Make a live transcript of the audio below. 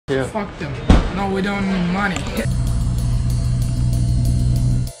Yeah. Fuck them. No, we don't need money.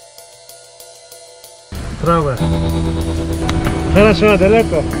 Право. Хорошо,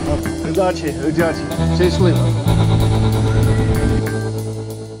 далеко. Удачи, удачи. Счастливо.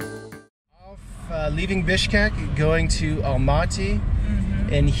 Leaving Bishkek, going to Almaty,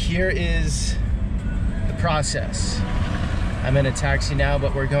 and here is the process. I'm in a taxi now,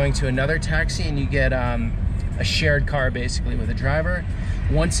 but we're going to another taxi, and you get a shared car basically with a driver.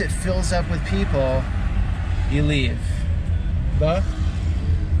 Once it fills up with people, you leave. The?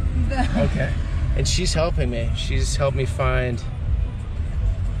 Okay. And she's helping me. She's helped me find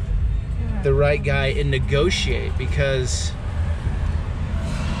the right guy and negotiate, because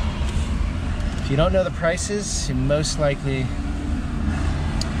if you don't know the prices, you most likely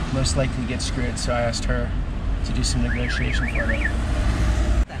get screwed. So I asked her to do some negotiation for me.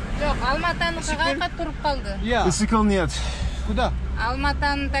 Bicycle нет. Куда?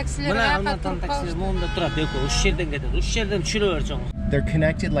 They're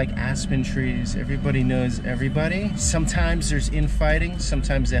connected like aspen trees. Everybody knows everybody. Sometimes there's infighting,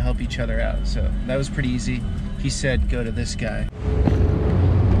 sometimes they help each other out. So that was pretty easy. He said, go to this guy.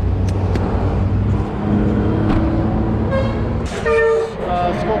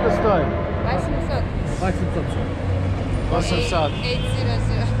 Сколько стоит? 800. 800.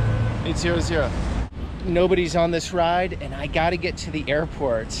 800. 800. Nobody's on this ride, and I gotta get to the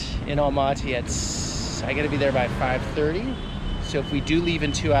airport in Almaty I gotta be there by 5:30. So if we do leave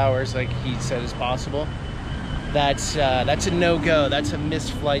in 2 hours, like he said is possible, that's a no-go. That's a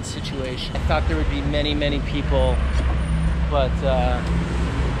missed flight situation. I thought there would be many people, but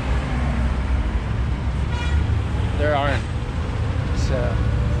there aren't. So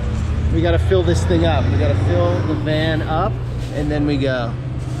we gotta fill this thing up. We gotta fill the van up, and then we go.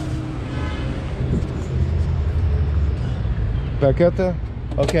 Пакета?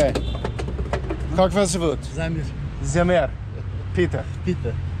 Окей. Как вас зовут? Замир. Замир. Питер.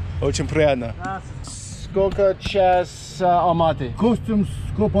 Питер. Очень приятно. Сколько час Алматы? Костюм,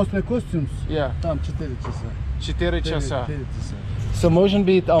 после костюм? Yeah. Там 4 часа. 4 часа. 4 часа. So может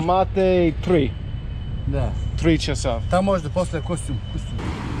быть Алматы 3? Да. 3 часа. Там можно после костюм.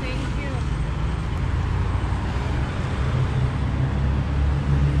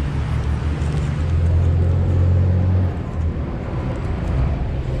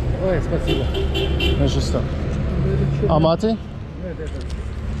 Ой, спасибо. Ну что? Алматы?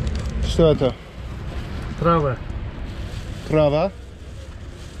 Что это? Трава. Трава?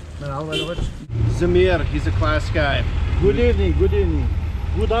 Zamir, he's a class guy. Good evening, good evening.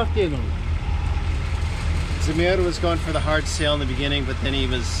 Good afternoon. Zamir was going for the hard sale in the beginning, but then he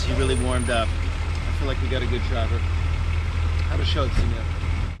really warmed up. I feel like we got a good driver. How to show it, Zamir?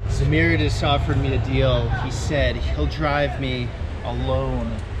 Zamir just offered me a deal. He said he'll drive me alone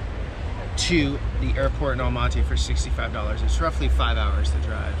to the airport in Almaty for $65. It's roughly 5 hours to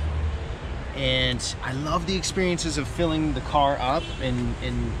drive. And I love the experiences of filling the car up and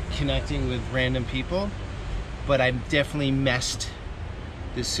connecting with random people, but I definitely messed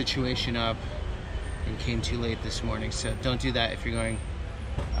this situation up and came too late this morning. So don't do that if you're going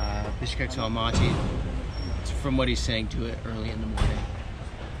Bishkek to Almaty. From what he's saying, do it early in the morning.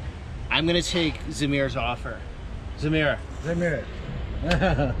 I'm gonna take Zamir's offer. Zamir. Zamir.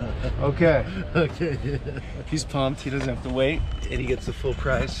 Okay. Okay. He's pumped. He doesn't have to wait, and he gets the full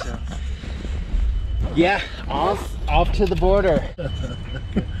price. So. Yeah, off to the border.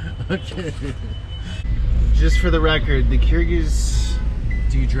 Okay. Just for the record, the Kyrgyz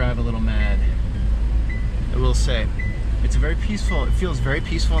do drive a little mad. I will say, it's very peaceful. It feels very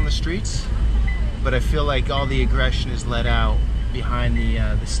peaceful on the streets, but I feel like all the aggression is let out behind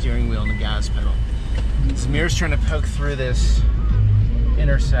the steering wheel and the gas pedal. Zamir's trying to poke through this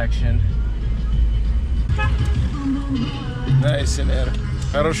intersection. Nice, Zamir.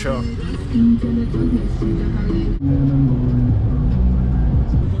 Хорошо.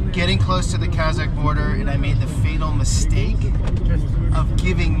 Getting close to the Kazakh border, and I made the fatal mistake of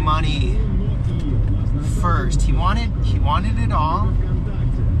giving money first. He wanted it all,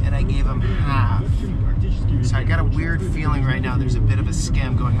 and I gave him half. So I got a weird feeling right now there's a bit of a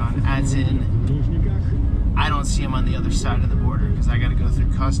scam going on, as in I don't see him on the other side of the border because I got to go through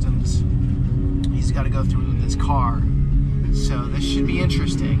customs. He's got to go through with his car. So this should be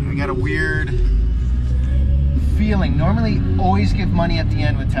interesting. I got a weird feeling. Normally, always give money at the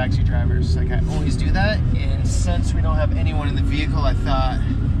end with taxi drivers. Like, I always do that. And since we don't have anyone in the vehicle, I thought,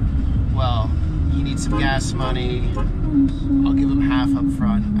 well, you need some gas money. I'll give him half up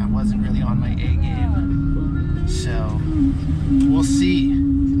front. I wasn't really on my A game. So we'll see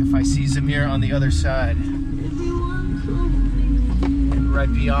if I see Zamir on the other side. And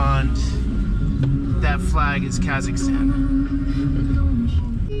right beyond that flag is Kazakhstan.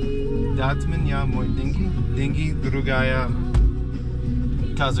 Dāt меня мой деньги, другая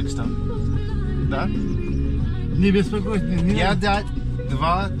Kazakhstan. Да? Не беспокойся, не Я надо. дать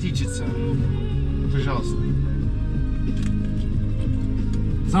 2000. Пожалуйста.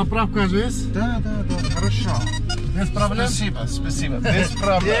 Заправка же есть? Да, хорошо. Без проблем? Спасибо. Без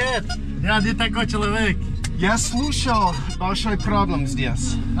проблем. Нет, я не такой человек. Я слушал большой проблем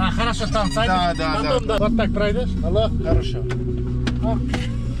здесь. Хорошо, там садись. Да. Потом, да. Вот так пройдешь? Алло? Хорошо.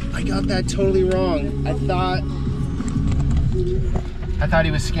 I got that totally wrong. I thought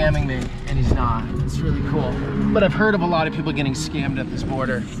he was scamming me, and he's not. It's really cool. But I've heard of a lot of people getting scammed at this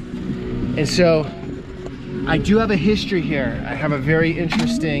border. And so, I do have a history here. I have a very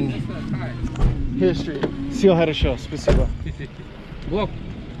interesting history. Всё хорошо, спасибо. Блог.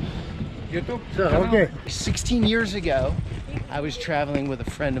 YouTube. Okay. 16 years ago, I was traveling with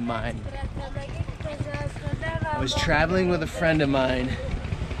a friend of mine.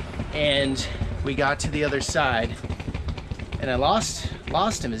 And we got to the other side, and I lost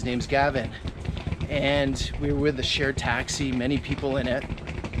him. His name's Gavin, and we were with a shared taxi, many people in it,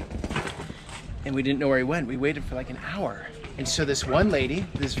 and we didn't know where he went. We waited for like an hour, and so this one lady,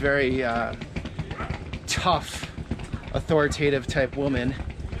 this very tough, authoritative type woman,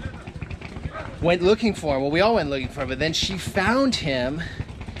 went looking for him. Well, we all went looking for him, but then she found him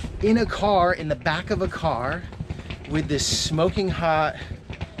in a car, in the back of a car, with this smoking hot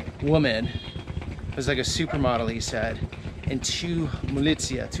woman. It was like a supermodel, he said, and two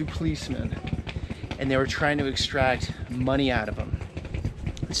policemen, and they were trying to extract money out of him.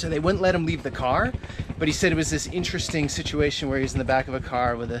 So they wouldn't let him leave the car, but he said it was this interesting situation where he was in the back of a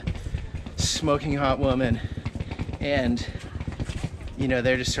car with a smoking hot woman, and you know,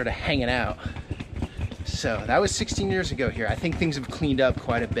 they're just sort of hanging out. So that was 16 years ago here. I think things have cleaned up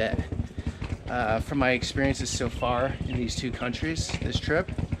quite a bit. From my experiences so far in these two countries, this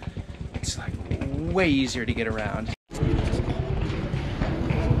trip, it's like way easier to get around.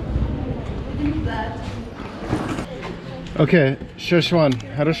 Okay, Sheshwan,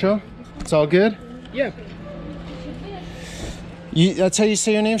 хорошо? It's all good? Yeah. That's how you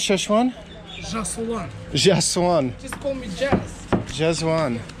say your name, Sheshwan? Jaswan. Jaswan. Just call me Jazz.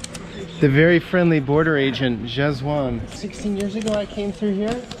 Jaswan. The very friendly border agent, Jaswan. 16 years ago I came through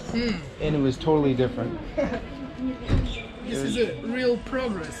here, and it was totally different. This is a real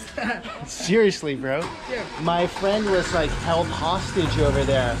progress. Seriously, bro. Yeah. My friend was like held hostage over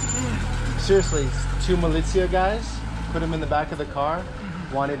there. Seriously, two militia guys put him in the back of the car,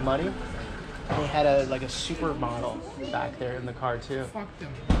 wanted money. They had a supermodel back there in the car too. Fuck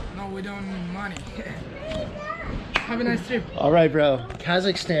them. No, we don't need money. Have a nice trip. All right, bro.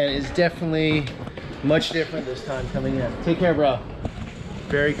 Kazakhstan is definitely much different this time coming in. Take care, bro.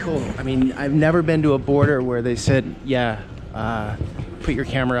 Very cool. I mean, I've never been to a border where they said, yeah, put your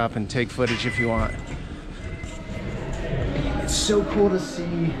camera up and take footage if you want. It's so cool to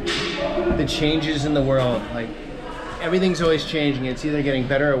see the changes in the world. Like, everything's always changing. It's either getting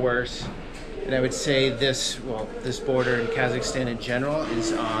better or worse. And I would say this border in Kazakhstan in general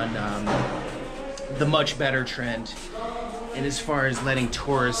is on the much better trend. And as far as letting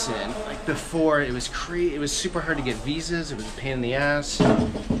tourists in, like before it was super hard to get visas. It was a pain in the ass.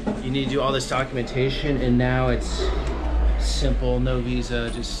 You need to do all this documentation, and now it's simple, no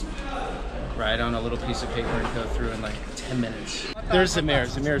visa, just write on a little piece of paper and go through in like 10 minutes. There's Zamir.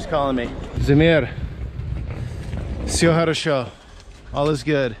 Zamir's calling me. Zamir, всё хорошо. All is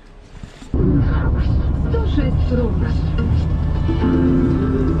good.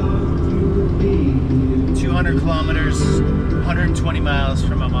 200 kilometers, 120 miles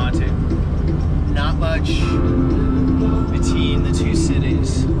from Almaty. Not much between the two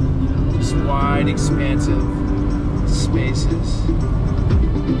cities. Just wide, expansive spaces.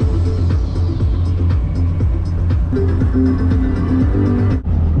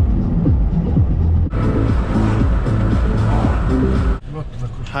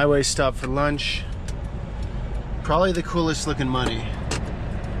 Highway stop for lunch. Probably the coolest looking money.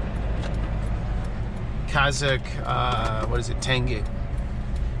 Kazakh, what is it, tenge.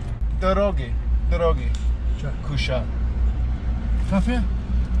 Dorogi. Kusha. Coffee?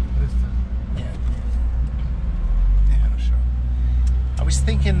 Yeah, sure. I was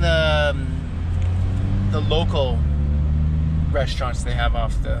thinking the local restaurants they have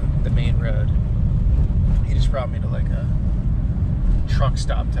off the main road. He just brought me to like a truck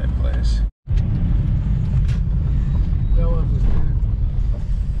stop type place.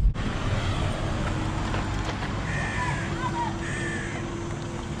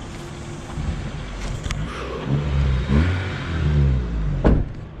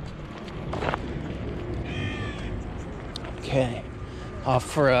 Okay, off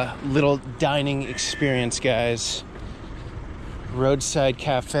for a little dining experience, guys. Roadside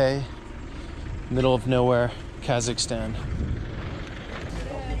cafe, middle of nowhere, Kazakhstan.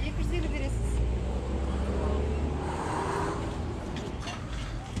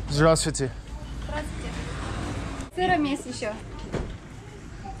 Здравствуйте. Здравствуйте. Сыром есть еще.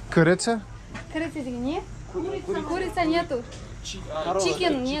 Курица? Курица нет? Курица нету.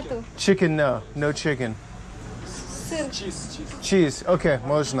 Chicken нету. Chicken, no. No chicken. Сыр. Cheese. Okay,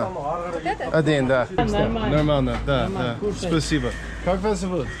 можно. Вот это? Один, да. Нормально, да, да. Спасибо. Как вас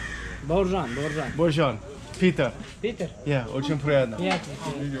зовут? Боржан. Боржан. Питер. Питер? Yeah, очень приятно. Приятно.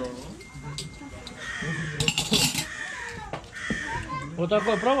 Вот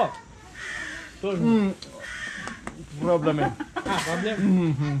такой пробовал? Тоже. Проблемы.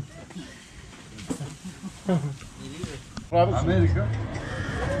 Проблем? Америка.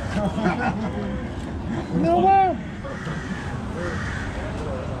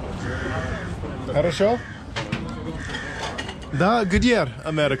 Хорошо? Да, где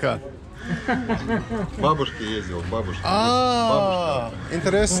Америка? Бабушке ездил, бабушка. А,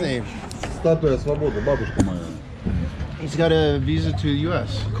 интересный. Статуя свободы, бабушка моя. He's got a visa to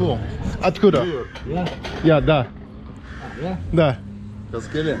US. Cool. Откуда? Я, да. Да.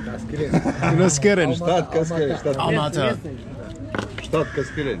 Каскелен. Каскелен. Штат Каскелен. Штат Алматы. Штат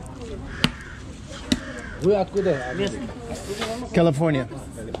Каскелен. Вы откуда? Калифорния.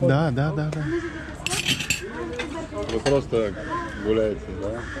 Да. Вы просто гуляете,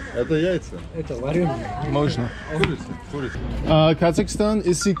 да? Это яйца? Это вареные. Можно. Курица. Казахстан,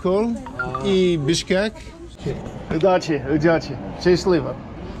 Исикол и Бишкек. Удачи. Счастливо.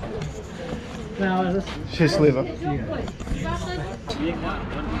 Счастливо.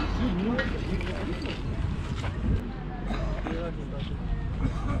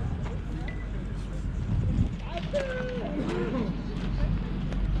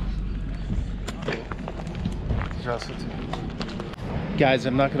 Guys,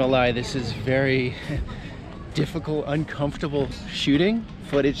 I'm not gonna lie, this is very difficult, uncomfortable shooting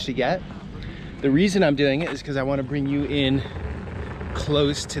footage to get. The reason I'm doing it is because I want to bring you in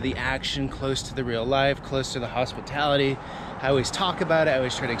close to the action, close to the real life, close to the hospitality. I always talk about it, I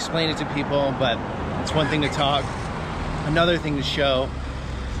always try to explain it to people, but it's one thing to talk, another thing to show.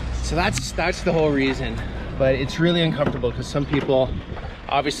 So that's the whole reason. But it's really uncomfortable because some people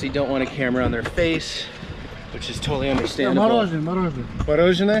obviously don't want a camera on their face, which is totally understandable. Мороженое.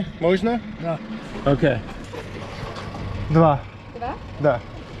 Мороженое? Можно? Да. Okay. Два. Два? Да.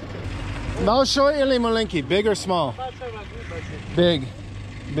 Большой или маленький? Big or small? Big.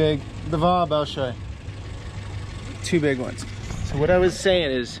 Два большой. Two big ones. So what I was saying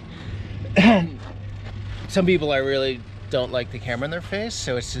is, some people I really don't like the camera in their face,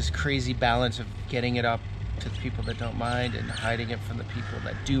 so it's this crazy balance of getting it up to the people that don't mind and hiding it from the people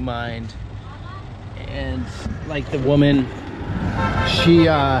that do mind. And like the woman, she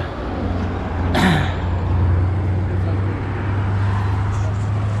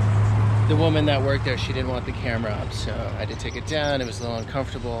the woman that worked there, she didn't want the camera up, so I had to take it down. It was a little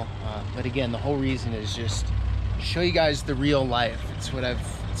uncomfortable, but again, the whole reason is just to show you guys the real life.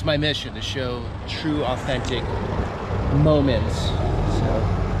 It's my mission to show true, authentic moments. So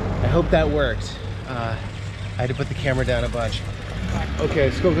I hope that worked. I had to put the camera down a bunch. Okay,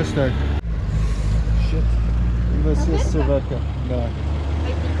 сколько стоит? Shit. У вас есть селедка? Да.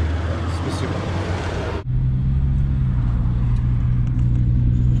 Спасибо.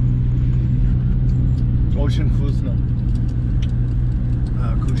 Очень вкусно.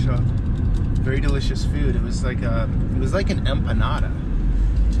 Kusha. Very delicious food. It was like an empanada.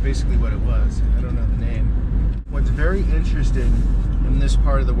 It's basically what it was. I don't know the name. What's very interesting in this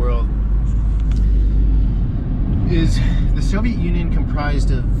part of the world is the Soviet Union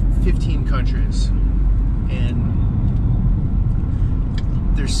comprised of 15 countries, and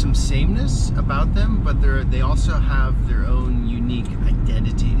there's some sameness about them, but they also have their own unique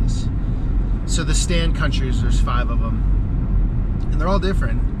identities. So the stand countries, there's 5 of them, and they're all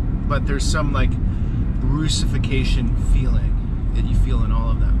different, but there's some like Russification feeling that you feel in all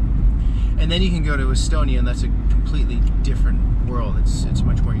of them. And then you can go to Estonia, and that's a completely different world. It's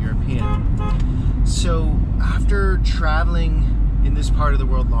much more European. So after traveling in this part of the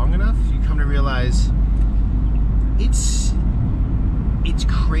world long enough, you come to realize it's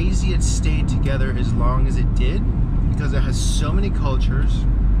crazy it stayed together as long as it did, because it has so many cultures,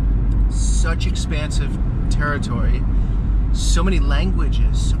 such expansive territory, so many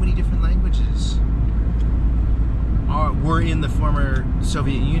languages, so many different languages were in the former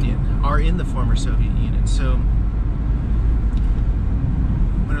Soviet Union, So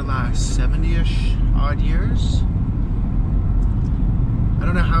what it last 70-ish odd years, I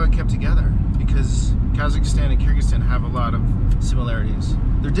don't know how it kept together, because Kazakhstan and Kyrgyzstan have a lot of similarities.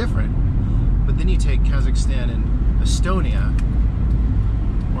 They're different, but then you take Kazakhstan and Estonia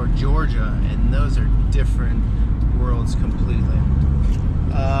or Georgia, and those are different worlds completely.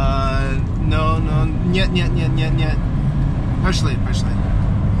 No, нет. Пошли.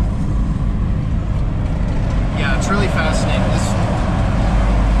 Yeah, it's really fascinating.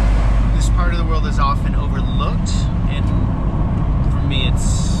 This part of the world is often overlooked, and for me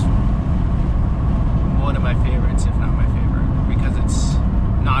it's one of my favorites, if not my favorite, because it's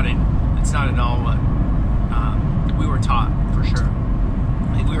not at all what we were taught, for sure.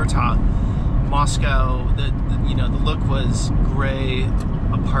 Like, we were taught Moscow, the look was gray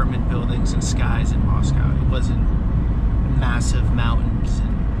apartment buildings and skies in Moscow. It wasn't massive mountains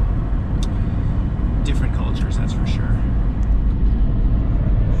and different cultures, that's for sure.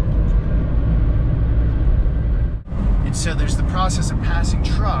 And so there's the process of passing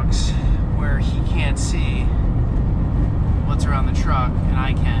trucks where he can't see what's around the truck and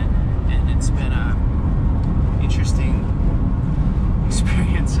I can. And it's been a interesting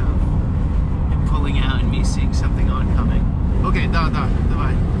experience of him pulling out and me seeing something oncoming. Okay, давай,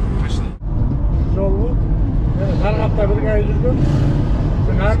 пошли.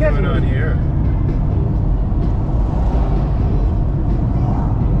 What's going on here?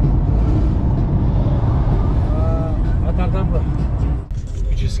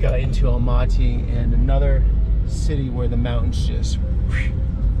 We just got into Almaty, and another city where the mountains just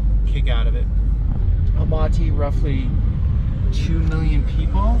kick out of it. Almaty, roughly 2 million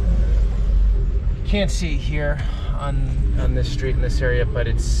people. Can't see it here on this street in this area, but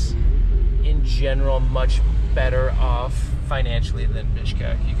it's in general much better off financially than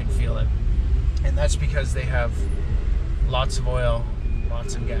Bishkek. You can feel it, and that's because they have lots of oil,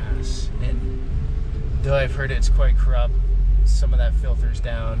 lots of gas, and though I've heard it's quite corrupt, some of that filters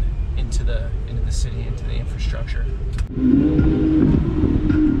down into the city, into the infrastructure.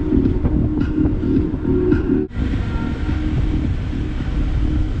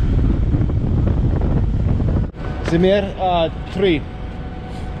 Zamir, 3.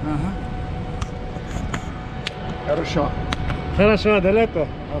 Хорошо. Хорошо, далеко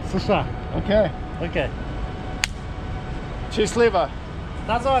от США. Okay. Окей. Счастливо.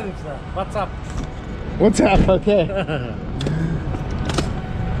 Дозвонимся. WhatsApp. What's up? Okay.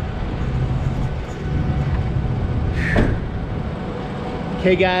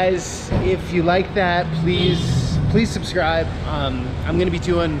 Okay, guys, if you like that, please subscribe. I'm going to be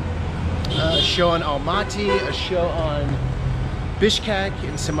doing a show on Almaty, a show on Bishkek,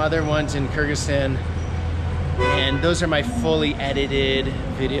 and some other ones in Kyrgyzstan. And those are my fully edited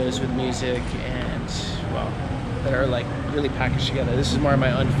videos with music and, well, that are like really packaged together. This is more of my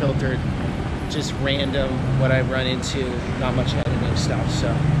unfiltered, just random, what I run into, not much editing stuff.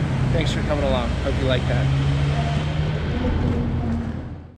 So thanks for coming along. Hope you like that.